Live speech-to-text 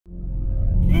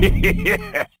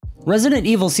Resident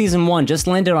Evil Season 1 just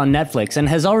landed on Netflix and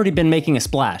has already been making a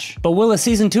splash. But will a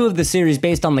Season 2 of the series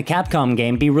based on the Capcom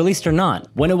game be released or not?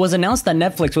 When it was announced that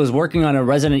Netflix was working on a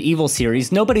Resident Evil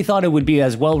series, nobody thought it would be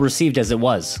as well received as it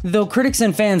was. Though critics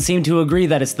and fans seem to agree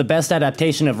that it's the best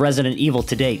adaptation of Resident Evil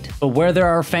to date. But where there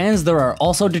are fans, there are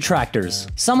also detractors.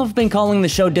 Some have been calling the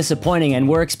show disappointing and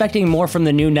were expecting more from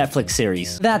the new Netflix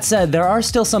series. That said, there are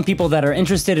still some people that are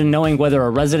interested in knowing whether a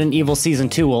Resident Evil Season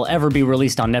 2 will ever be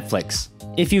released on Netflix.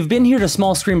 If you've been here to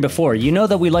Small Screen before, you know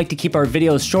that we like to keep our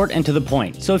videos short and to the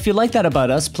point. So if you like that about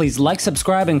us, please like,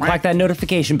 subscribe, and crack that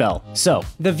notification bell. So,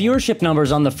 the viewership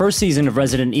numbers on the first season of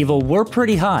Resident Evil were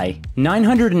pretty high.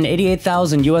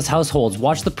 988,000 US households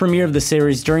watched the premiere of the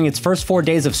series during its first 4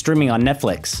 days of streaming on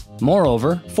Netflix.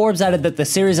 Moreover, Forbes added that the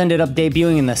series ended up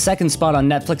debuting in the second spot on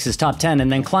Netflix's top 10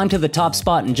 and then climbed to the top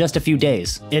spot in just a few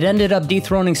days. It ended up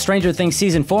dethroning Stranger Things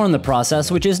Season 4 in the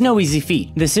process, which is no easy feat.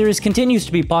 The series continues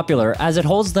to be popular as it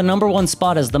holds the #1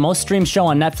 spot as the most streamed show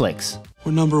on Netflix.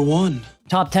 We're #1.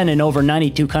 Top 10 in over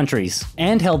 92 countries,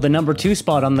 and held the #2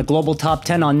 spot on the global top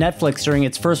 10 on Netflix during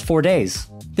its first 4 days.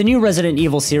 The new Resident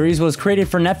Evil series was created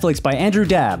for Netflix by Andrew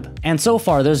Dabb, and so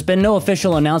far there's been no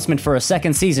official announcement for a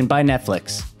second season by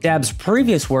Netflix. Dabb's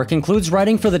previous work includes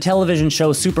writing for the television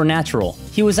show Supernatural.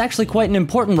 He was actually quite an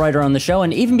important writer on the show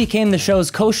and even became the show's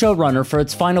co-showrunner for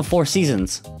its final 4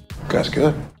 seasons. That's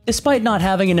good. Despite not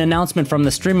having an announcement from the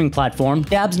streaming platform,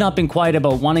 Dabb's not been quiet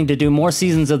about wanting to do more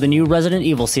seasons of the new Resident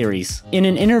Evil series. In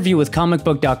an interview with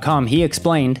comicbook.com, he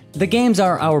explained, "The games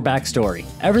are our backstory.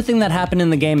 Everything that happened in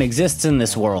the game exists in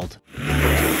this world.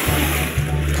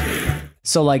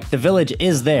 So like, the village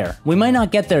is there. We might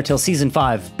not get there till Season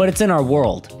 5, but it's in our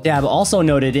world." Dabb also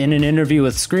noted in an interview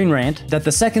with Screen Rant that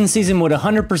the second season would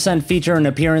 100% feature an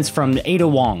appearance from Ada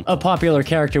Wong, a popular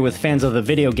character with fans of the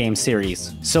video game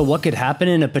series. So what could happen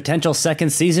in a potential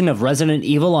second season of Resident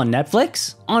Evil on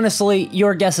Netflix? Honestly,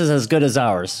 your guess is as good as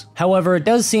ours. However, it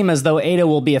does seem as though Ada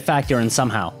will be a factor in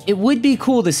somehow. It would be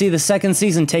cool to see the second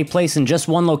season take place in just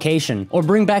one location, or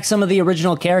bring back some of the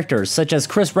original characters such as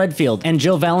Chris Redfield and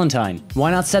Jill Valentine. Why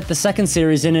not set the second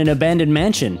series in an abandoned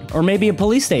mansion, or maybe a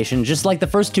police station just like the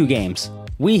first 2 games?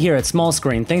 We here at Small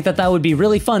Screen think that that would be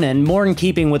really fun and more in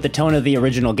keeping with the tone of the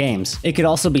original games. It could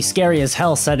also be scary as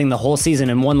hell setting the whole season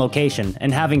in one location,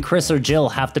 and having Chris or Jill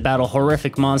have to battle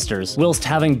horrific monsters, whilst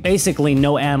having basically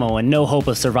no ammo and no hope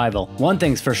of survival. One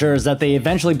thing's for sure is that they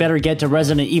eventually better get to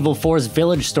Resident Evil 4's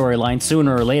village storyline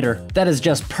sooner or later. That is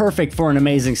just perfect for an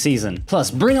amazing season. Plus,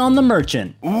 bring on the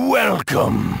merchant!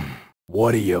 Welcome!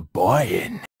 What are you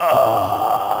buying?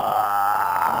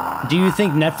 Do you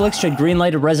think Netflix should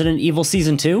greenlight a Resident Evil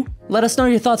Season 2? Let us know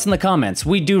your thoughts in the comments,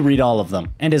 we do read all of them.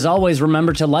 And as always,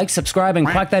 remember to like, subscribe, and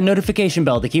crack that notification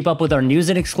bell to keep up with our news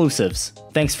and exclusives.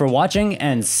 Thanks for watching,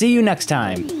 and see you next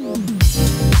time!